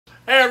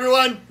Hey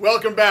everyone,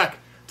 welcome back.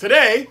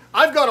 Today,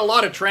 I've got a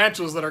lot of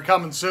tarantulas that are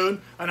coming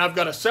soon, and I've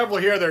got several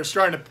here that are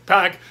starting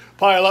to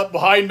pile up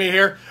behind me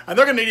here, and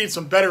they're going to need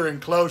some better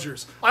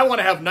enclosures. I want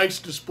to have nice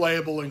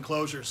displayable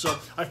enclosures, so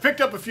I've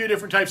picked up a few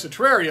different types of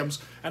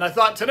terrariums, and I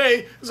thought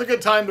today is a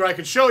good time where I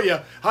could show you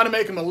how to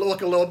make them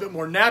look a little bit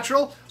more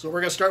natural. So we're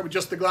going to start with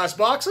just the glass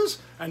boxes,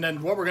 and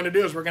then what we're going to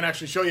do is we're going to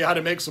actually show you how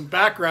to make some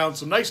backgrounds,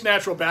 some nice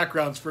natural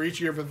backgrounds for each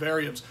of your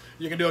vivariums.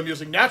 You can do them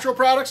using natural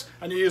products,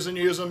 and you can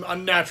use them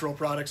unnatural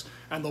products,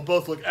 and they'll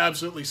both look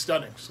absolutely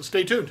stunning. So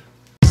stay tuned.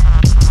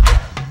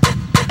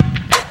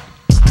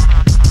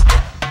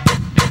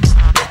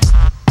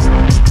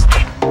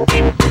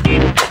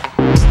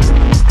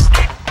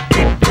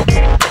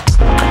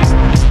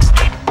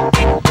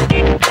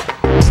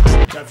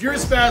 If you're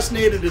as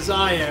fascinated as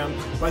I am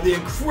by the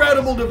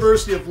incredible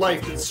diversity of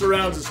life that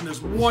surrounds us in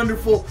this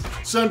wonderful,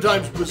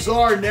 sometimes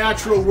bizarre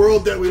natural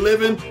world that we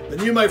live in,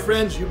 then you, my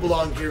friends, you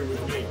belong here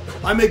with me.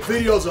 I make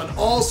videos on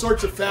all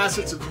sorts of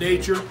facets of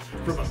nature,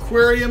 from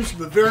aquariums,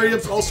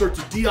 vivariums, all sorts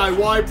of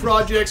DIY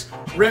projects,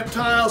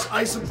 reptiles,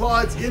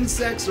 isopods,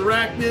 insects,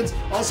 arachnids,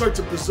 all sorts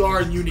of bizarre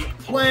and unique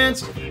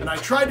plants, and I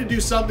try to do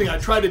something, I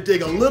try to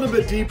dig a little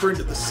bit deeper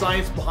into the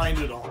science behind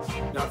it all.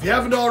 Now, if you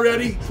haven't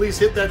already, please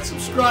hit that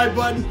subscribe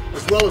button,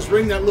 as well as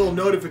ring that little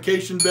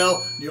notification bell,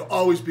 and you'll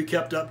always be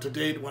kept up to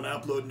date when I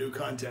upload new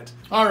content.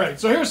 Alright,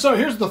 so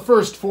here's the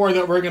first four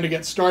that we're going to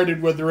get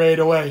started with right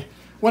away.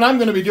 When I'm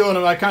going to be doing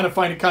them, I kind of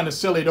find it kind of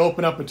silly to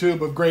open up a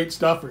tube of great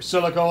stuff or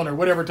silicone or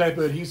whatever type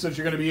of adhesives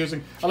you're going to be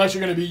using, unless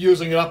you're going to be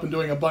using it up and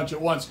doing a bunch at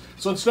once.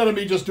 So instead of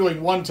me just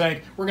doing one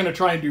tank, we're going to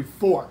try and do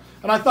four.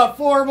 And I thought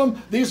four of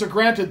them, these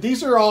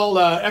are all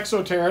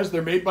exoterras.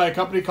 They're made by a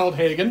company called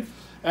Hagen,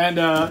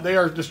 and they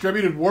are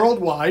distributed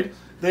worldwide.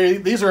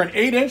 These are an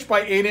 8-inch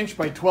by 8-inch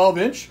by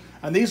 12-inch,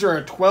 and these are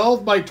a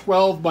 12 by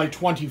 12 by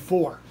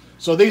 24.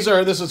 So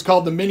this is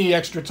called the mini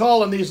extra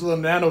tall, and these are the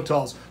nano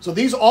talls. So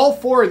all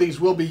four of these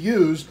will be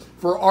used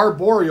for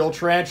arboreal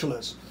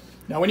tarantulas.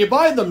 Now, when you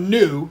buy them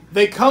new,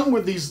 they come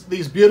with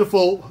these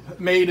beautiful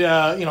made,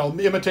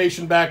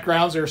 imitation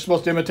backgrounds. They're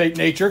supposed to imitate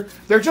nature.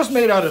 They're just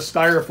made out of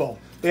styrofoam.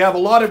 They have a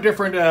lot of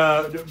different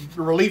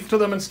relief to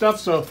them and stuff.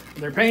 So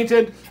they're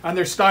painted and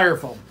they're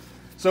styrofoam.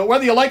 So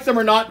whether you like them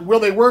or not, will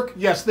they work?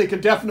 Yes, they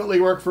could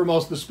definitely work for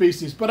most of the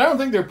species, but I don't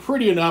think they're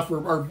pretty enough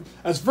or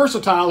as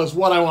versatile as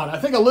what I want. I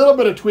think a little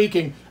bit of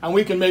tweaking and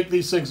we can make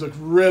these things look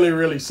really,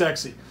 really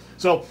sexy.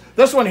 So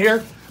this one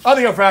here,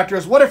 other factor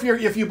is, what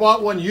if you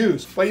bought one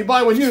used? Well, you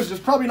buy one used, it's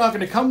probably not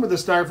going to come with the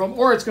styrofoam,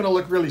 or it's going to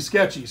look really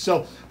sketchy. So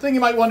the thing you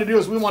might want to do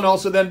is we want to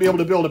also then be able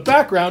to build a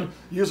background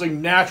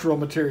using natural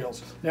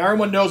materials. Now,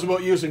 everyone knows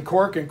about using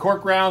cork and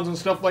cork rounds and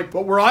stuff like that,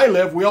 but where I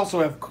live, we also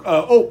have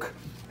oak,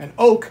 and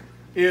oak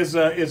is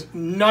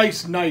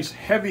nice,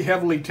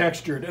 heavily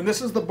textured. And this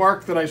is the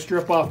bark that I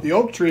strip off the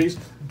oak trees,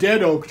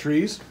 dead oak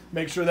trees.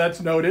 Make sure that's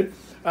noted.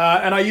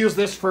 And I use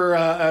this for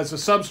as a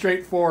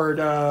substrate for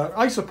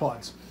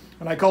isopods.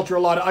 And I culture a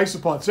lot of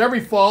isopods. So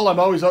every fall, I'm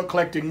always out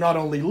collecting not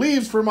only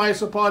leaves for my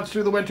isopods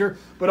through the winter,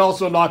 but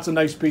also lots of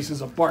nice pieces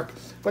of bark.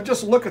 But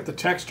just look at the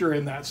texture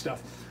in that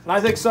stuff. And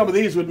I think some of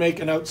these would make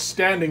an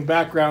outstanding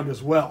background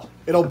as well.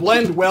 It'll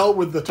blend well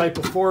with the type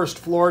of forest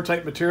floor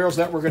type materials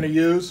that we're going to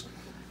use.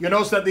 You'll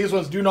notice that these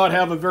ones do not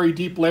have a very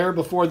deep layer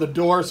before the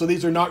door, so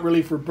these are not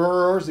really for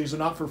burrowers. These are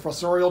not for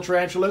fossorial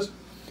tarantulas.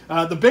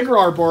 The bigger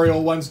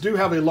arboreal ones do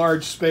have a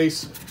large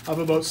space of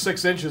about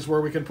 6 inches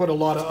where we can put a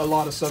lot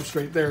of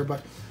substrate there.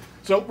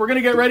 So we're going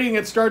to get ready and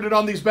get started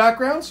on these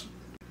backgrounds.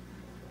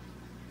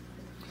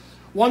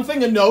 One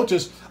thing to note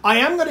is I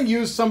am going to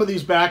use some of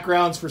these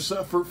backgrounds for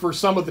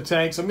some of the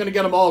tanks. I'm going to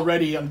get them all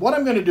ready, and what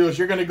I'm going to do is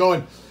you're going to go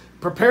and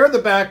prepare the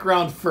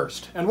background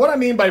first. And what I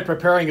mean by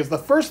preparing is the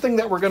first thing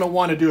that we're going to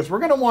want to do is we're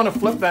going to want to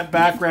flip that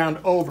background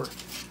over.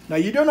 Now,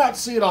 you do not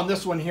see it on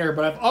this one here,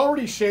 but I've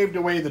already shaved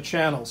away the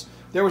channels.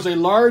 There was a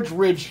large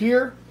ridge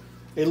here,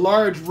 a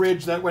large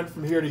ridge that went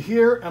from here to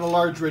here, and a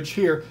large ridge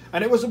here,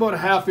 and it was about a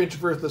 ½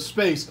 inch worth of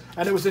space,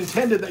 and it was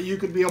intended that you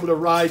could be able to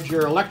ride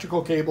your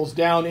electrical cables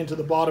down into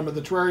the bottom of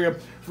the terrarium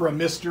for a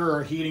mister or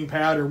a heating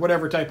pad or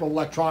whatever type of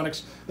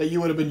electronics that you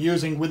would have been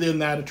using within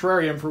that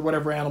terrarium for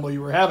whatever animal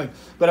you were having.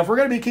 But if we're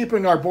going to be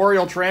keeping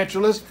arboreal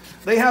tarantulas,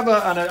 they have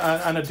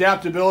an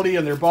adaptability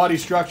in their body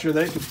structure.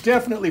 They could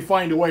definitely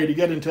find a way to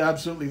get into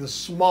absolutely the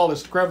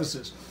smallest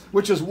crevices,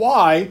 which is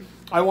why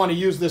I want to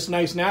use this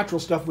nice natural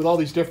stuff with all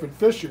these different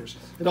fissures.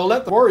 It'll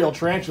let the arboreal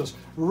tarantulas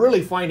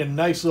really find a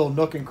nice little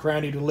nook and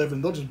cranny to live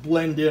in. They'll just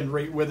blend in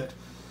right with it.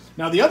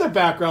 Now, the other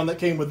background that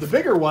came with the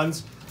bigger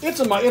ones, it's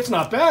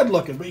not bad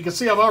looking, but you can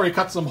see I've already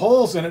cut some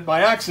holes in it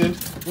by accident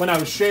when I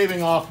was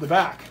shaving off the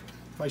back.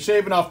 By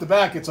shaving off the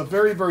back, it's a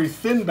very, very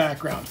thin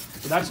background.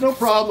 But that's no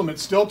problem.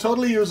 It's still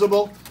totally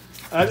usable.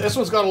 This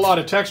one's got a lot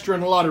of texture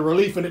and a lot of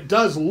relief, and it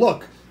does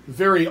look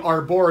very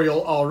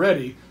arboreal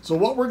already. So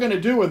what we're going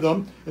to do with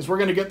them is we're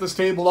going to get this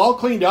table all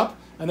cleaned up,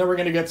 and then we're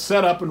going to get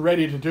set up and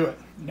ready to do it.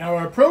 Now,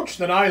 our approach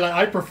that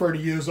I prefer to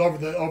use over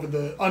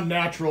the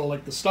unnatural,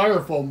 like the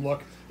styrofoam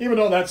look, even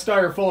though that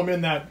styrofoam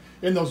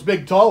in those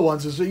big tall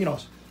ones is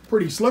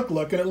pretty slick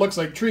looking. It looks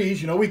like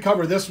trees. You know, we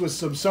cover this with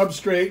some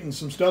substrate and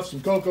some stuff, some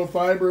cocoa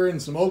fiber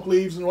and some oak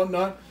leaves and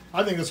whatnot.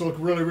 I think this will look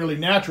really, really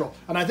natural.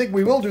 And I think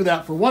we will do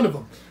that for one of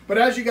them. But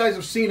as you guys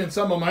have seen in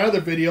some of my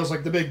other videos,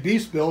 like the big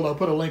beast build, I'll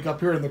put a link up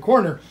here in the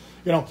corner,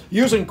 you know,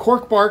 using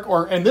cork bark,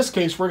 or in this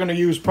case, we're going to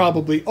use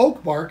probably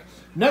oak bark.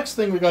 Next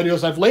thing we got to do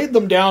is I've laid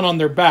them down on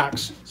their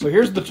backs. So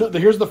here's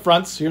the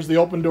fronts, here's the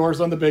open doors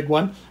on the big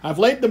one. I've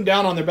laid them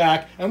down on their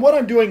back, and what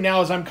I'm doing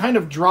now is I'm kind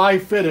of dry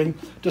fitting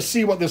to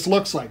see what this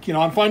looks like. You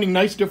know, I'm finding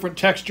nice different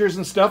textures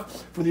and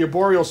stuff for the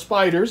arboreal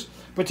spiders,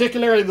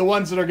 particularly the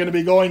ones that are going to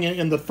be going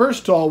in the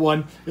first tall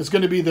one is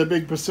going to be the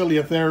big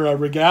Basileothera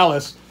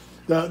regalis,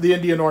 the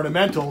Indian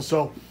ornamental.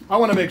 So I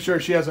want to make sure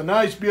she has a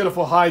nice,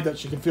 beautiful hide that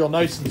she can feel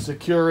nice and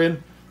secure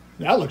in.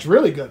 That looks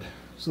really good.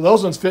 So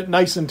those ones fit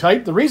nice and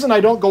tight. The reason I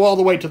don't go all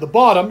the way to the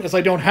bottom is I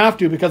don't have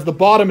to, because the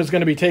bottom is going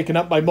to be taken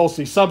up by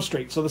mostly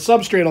substrate. So the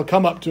substrate will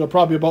come up to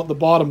probably about the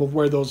bottom of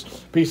where those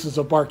pieces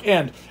of bark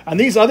end. And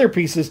these other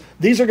pieces,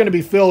 these are going to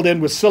be filled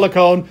in with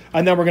silicone,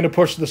 and then we're going to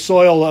push the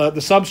soil, the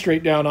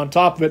substrate down on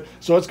top of it,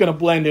 so it's going to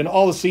blend in.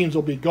 All the seams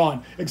will be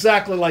gone,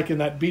 exactly like in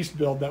that beast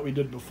build that we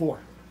did before.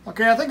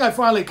 Okay, I think I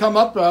finally come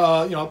up,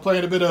 you know,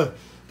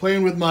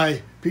 playing with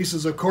my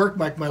pieces of cork,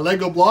 like my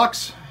Lego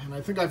blocks, and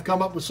I think I've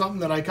come up with something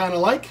that I kind of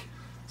like.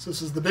 So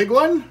this is the big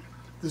one.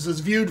 This is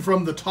viewed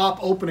from the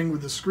top opening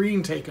with the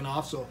screen taken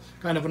off, so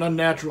kind of an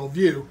unnatural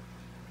view.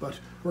 But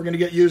we're going to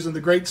get using the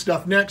great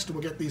stuff next.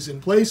 We'll get these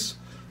in place.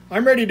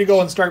 I'm ready to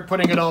go and start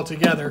putting it all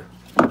together.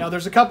 Now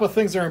there's a couple of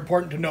things that are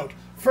important to note.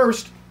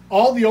 First,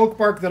 all the oak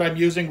bark that I'm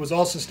using was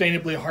all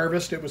sustainably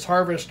harvested. It was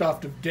harvested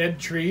off of dead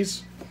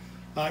trees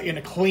in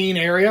a clean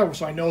area,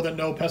 so I know that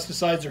no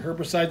pesticides or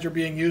herbicides are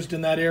being used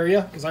in that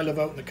area, because I live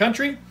out in the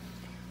country.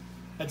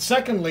 And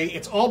secondly,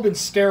 it's all been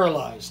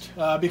sterilized.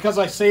 Because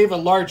I save a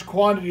large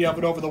quantity of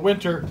it over the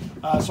winter,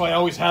 so I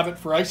always have it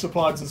for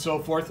isopods and so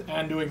forth,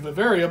 and doing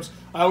vivariums,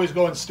 I always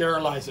go and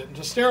sterilize it. And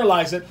to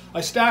sterilize it, I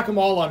stack them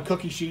all on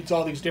cookie sheets,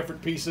 all these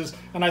different pieces,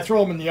 and I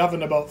throw them in the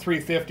oven about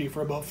 350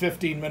 for about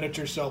 15 minutes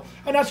or so.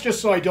 And that's just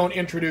so I don't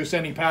introduce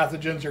any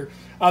pathogens or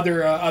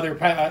other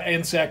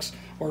insects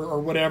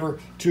or whatever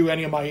to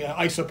any of my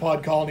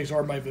isopod colonies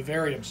or my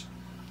vivariums.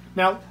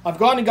 Now, I've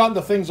gone and gotten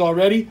the things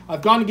already.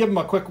 I've gone and given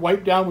them a quick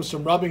wipe down with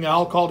some rubbing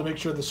alcohol to make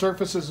sure the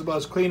surface is about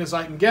as clean as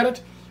I can get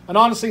it. And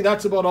honestly,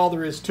 that's about all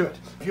there is to it.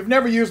 If you've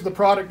never used the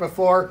product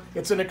before,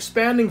 it's an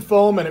expanding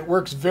foam and it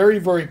works very,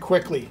 very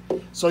quickly.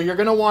 So you're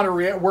going to want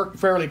to work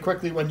fairly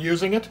quickly when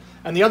using it.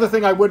 And the other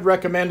thing I would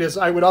recommend is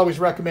I would always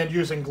recommend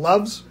using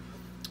gloves.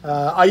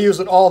 I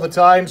use it all the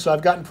time, so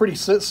I've gotten pretty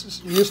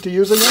used to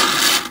using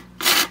it.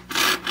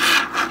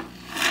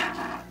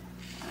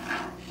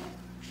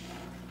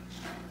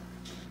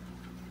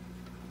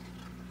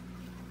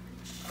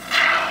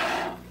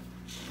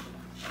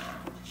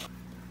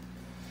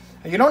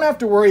 You don't have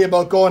to worry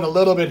about going a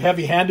little bit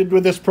heavy-handed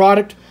with this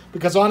product,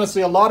 because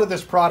honestly, a lot of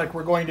this product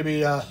we're going to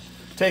be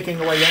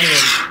taking away anyway.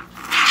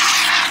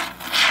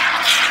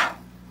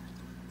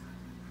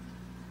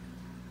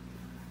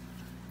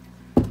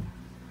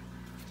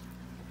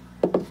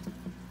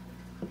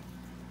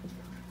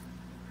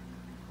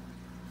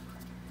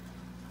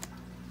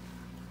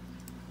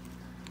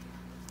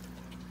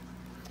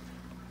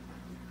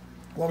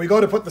 When we go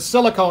to put the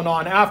silicone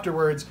on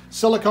afterwards,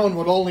 silicone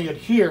will only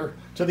adhere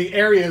to the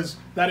areas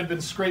that have been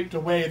scraped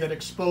away that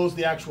expose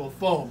the actual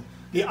foam.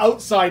 The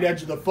outside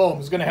edge of the foam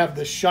is going to have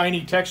this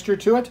shiny texture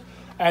to it,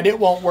 and it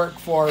won't work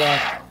for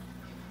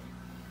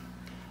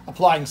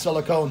applying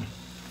silicone.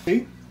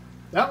 See?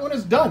 That one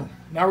is done.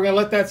 Now we're going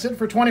to let that sit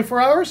for 24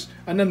 hours,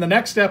 and then the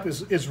next step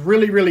is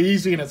really, really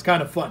easy, and it's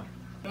kind of fun.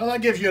 Now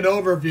that gives you an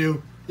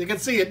overview. You can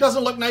see it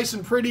doesn't look nice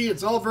and pretty.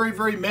 It's all very,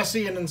 very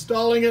messy in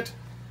installing it.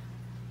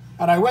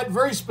 And I went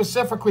very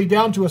specifically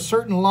down to a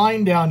certain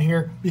line down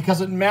here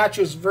because it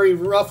matches very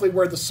roughly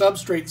where the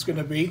substrate's going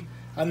to be.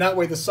 And that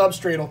way the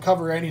substrate will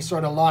cover any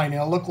sort of line.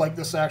 It'll look like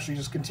this actually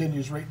just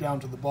continues right down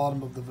to the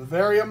bottom of the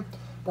vivarium.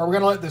 But we're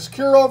going to let this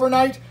cure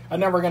overnight,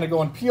 and then we're going to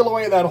go and peel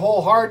away that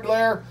whole hard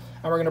layer.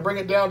 And we're going to bring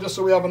it down just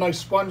so we have a nice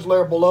sponge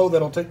layer below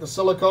that'll take the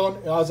silicone.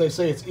 And as I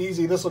say, it's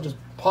easy. This will just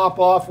pop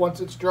off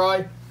once it's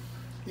dry.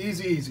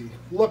 Easy, easy.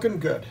 Looking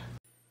good.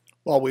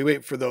 While we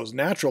wait for those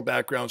natural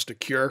backgrounds to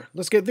cure,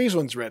 let's get these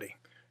ones ready.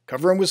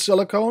 Cover them with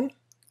silicone,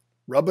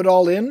 rub it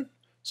all in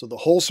so the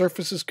whole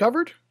surface is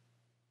covered.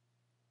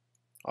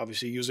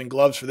 Obviously using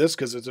gloves for this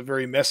because it's a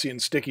very messy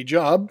and sticky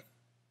job.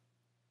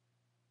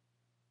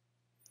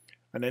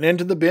 And then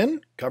into the bin,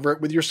 cover it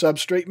with your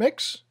substrate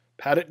mix,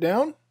 pat it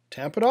down,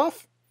 tamp it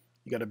off.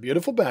 You got a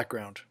beautiful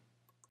background.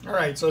 All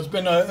right, so it's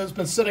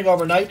been sitting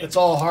overnight. It's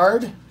all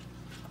hard.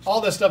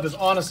 All this stuff is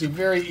honestly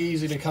very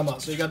easy to come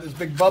out. So you got this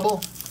big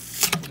bubble.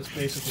 You just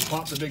basically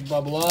pop the big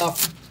bubble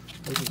off.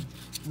 You can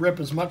rip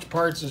as much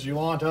parts as you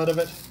want out of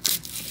it.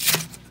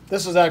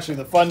 This is actually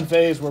the fun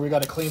phase where we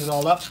got to clean it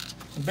all up.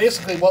 And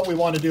basically what we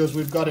want to do is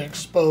we've got to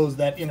expose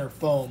that inner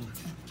foam.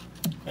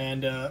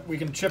 And we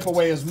can chip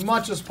away as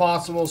much as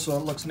possible so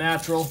it looks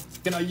natural.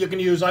 You know, you can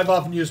use, I've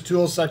often used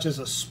tools such as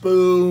a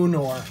spoon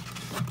or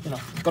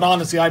But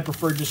honestly, I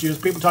prefer just use,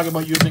 people talk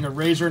about using a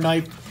razor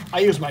knife. I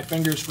use my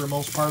fingers for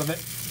most part of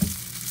it.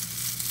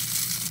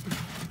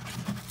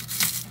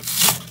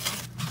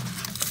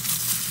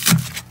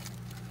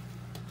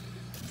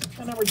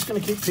 And then we're just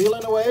going to keep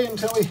peeling away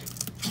until we,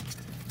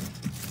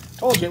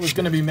 told you it was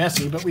going to be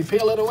messy, but we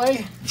peel it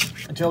away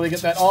until we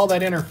get all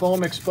that inner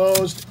foam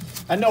exposed.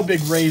 And no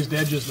big raised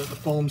edges that the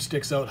foam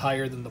sticks out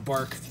higher than the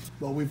bark.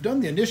 Well, we've done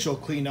the initial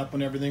cleanup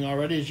and everything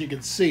already, as you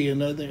can see,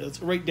 and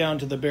it's right down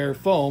to the bare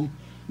foam.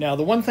 Now,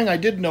 the one thing I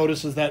did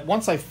notice is that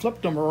once I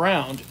flipped them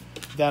around,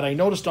 that I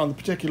noticed on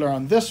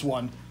this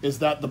one, is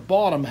that the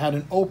bottom had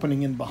an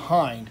opening in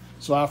behind.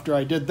 So after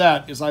I did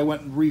that, is I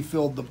went and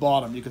refilled the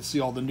bottom. You can see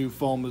all the new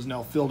foam has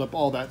now filled up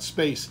all that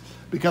space.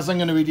 Because I'm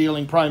going to be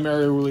dealing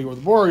primarily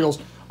with boreals,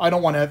 I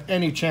don't want to have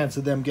any chance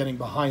of them getting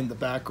behind the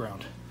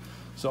background.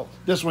 So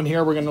this one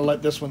here, we're going to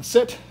let this one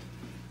sit,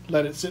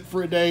 let it sit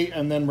for a day,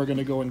 and then we're going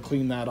to go and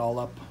clean that all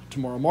up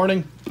tomorrow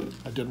morning.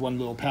 I did one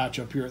little patch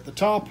up here at the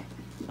top,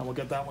 and we'll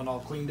get that one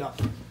all cleaned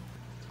up.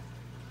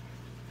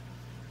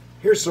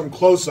 Here's some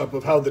close-up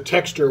of how the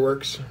texture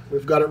works.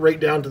 We've got it right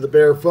down to the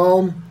bare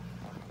foam.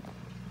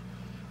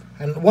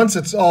 And once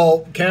it's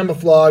all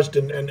camouflaged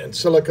and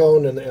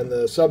silicone and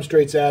the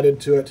substrate's added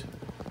to it,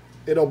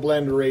 it'll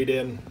blend right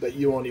in, but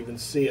you won't even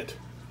see it.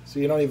 So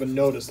you don't even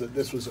notice that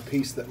this was a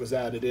piece that was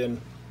added in.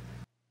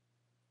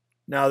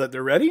 Now that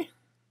they're ready,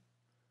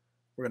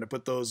 we're going to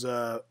put those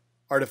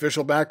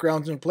artificial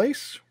backgrounds in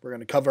place. We're going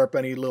to cover up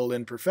any little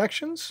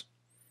imperfections.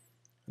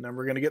 And then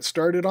we're going to get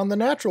started on the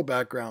natural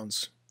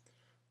backgrounds.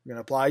 We're going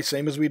to apply,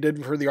 same as we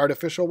did for the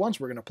artificial ones,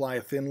 we're going to apply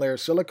a thin layer of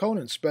silicone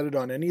and spread it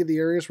on any of the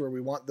areas where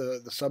we want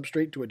the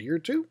substrate to adhere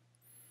to.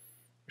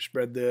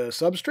 Spread the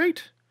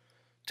substrate,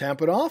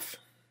 tamp it off.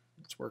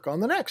 Let's work on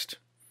the next.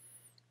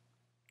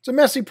 It's a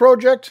messy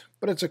project,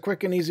 but it's a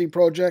quick and easy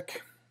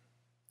project.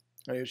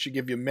 It should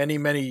give you many,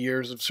 many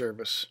years of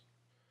service.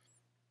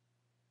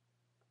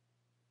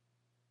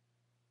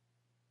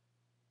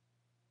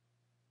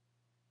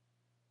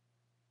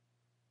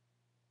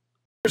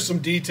 Here's some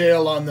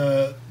detail on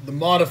the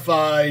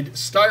modified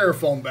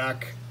styrofoam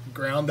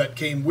background that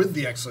came with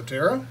the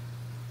Exoterra,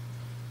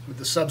 with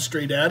the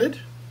substrate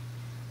added.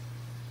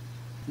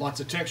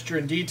 Lots of texture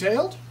and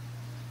detailed.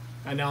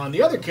 And now in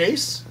the other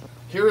case,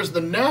 here is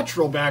the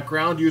natural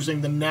background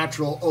using the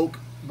natural oak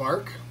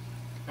bark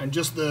and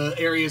just the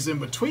areas in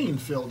between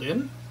filled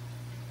in.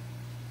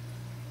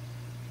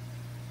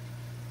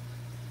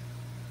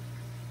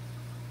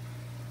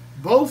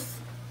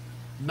 Both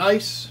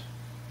nice,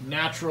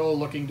 natural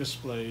looking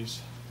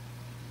displays.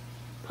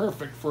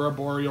 Perfect for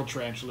arboreal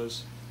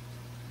tarantulas.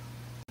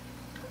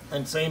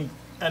 And same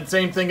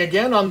thing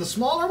again on the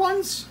smaller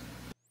ones.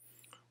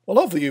 Well,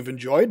 hopefully you've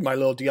enjoyed my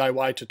little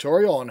DIY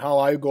tutorial on how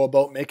I go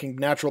about making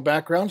natural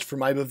backgrounds for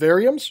my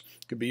vivariums.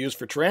 Could be used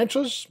for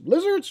tarantulas,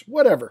 lizards,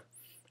 whatever.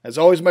 As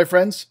always, my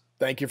friends,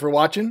 thank you for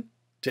watching.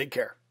 Take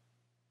care.